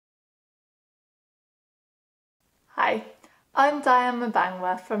Hi, I'm Diane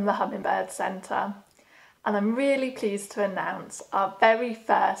Mbangwa from the Hummingbird Centre, and I'm really pleased to announce our very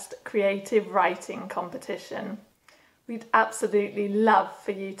first creative writing competition. We'd absolutely love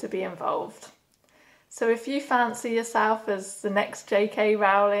for you to be involved. So if you fancy yourself as the next J.K.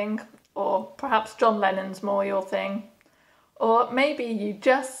 Rowling, or perhaps John Lennon's more your thing, or maybe you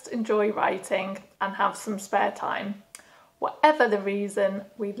just enjoy writing and have some spare time, whatever the reason,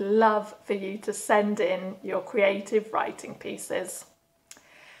 we'd love for you to send in your creative writing pieces.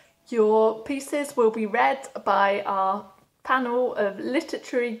 Your pieces will be read by our panel of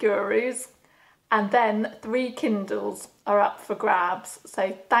literary gurus, and then 3 Kindles are up for grabs.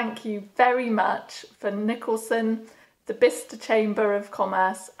 So thank you very much for Nicholsons, the Bicester Chamber of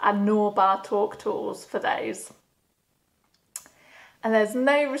Commerce and Norbar Talk Tools for those. And there's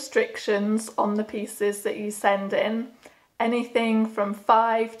no restrictions on the pieces that you send in. Anything from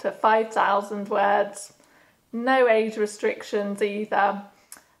 5 to 5,000 words, no age restrictions either.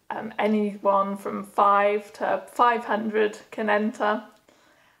 Anyone from 5 to 500 can enter.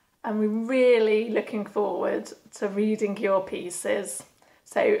 And we're really looking forward to reading your pieces.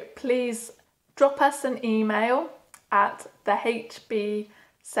 So please drop us an email at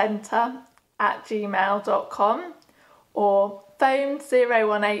thehbcentre@gmail.com or phone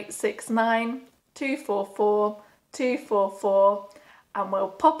 01869 244 244 and we'll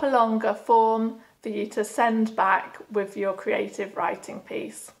pop along a form for you to send back with your creative writing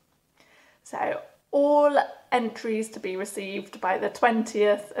piece. So all entries to be received by the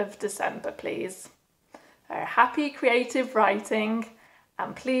 20th of December, please. So happy creative writing,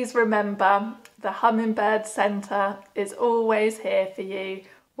 and please remember the Hummingbird Centre is always here for you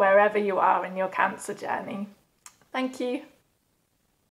wherever you are in your cancer journey. Thank you.